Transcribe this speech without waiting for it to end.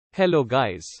Hello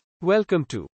guys. Welcome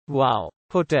to Wow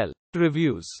Hotel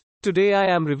Reviews. Today I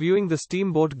am reviewing the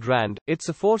Steamboat Grand. It's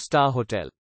a 4-star hotel.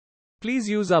 Please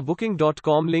use our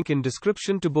booking.com link in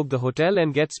description to book the hotel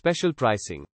and get special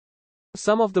pricing.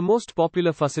 Some of the most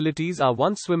popular facilities are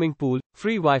one swimming pool,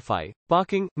 free Wi-Fi,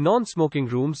 parking, non-smoking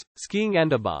rooms, skiing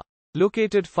and a bar.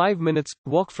 Located 5 minutes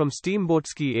walk from Steamboat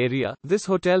Ski Area, this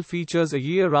hotel features a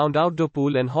year-round outdoor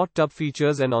pool and hot tub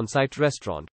features an on-site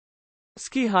restaurant.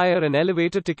 Ski hire and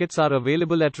elevator tickets are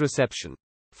available at reception.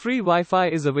 Free Wi-Fi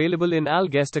is available in all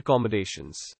guest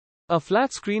accommodations. A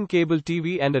flat-screen cable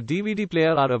TV and a DVD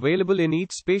player are available in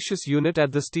each spacious unit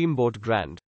at the Steamboat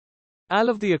Grand. All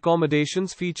of the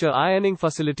accommodations feature ironing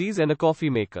facilities and a coffee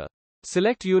maker.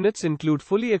 Select units include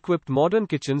fully equipped modern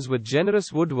kitchens with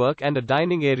generous woodwork and a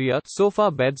dining area, sofa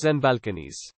beds and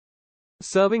balconies.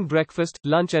 Serving breakfast,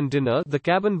 lunch and dinner, the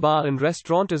cabin bar and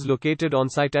restaurant is located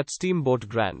on-site at Steamboat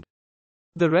Grand.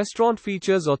 The restaurant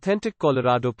features authentic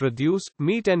Colorado produce,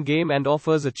 meat and game and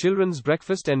offers a children's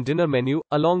breakfast and dinner menu,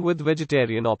 along with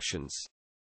vegetarian options.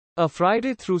 A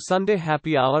Friday through Sunday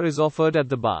happy hour is offered at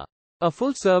the bar. A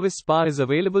full-service spa is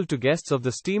available to guests of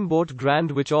the Steamboat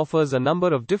Grand, which offers a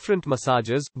number of different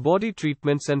massages, body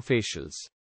treatments and facials.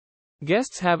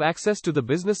 Guests have access to the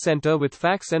business center with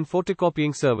fax and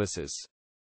photocopying services.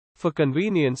 For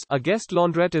convenience, a guest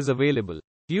laundrette is available.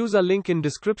 Use a link in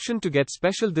description to get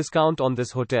special discount on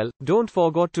this hotel. Don't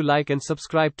forget to like and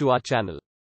subscribe to our channel.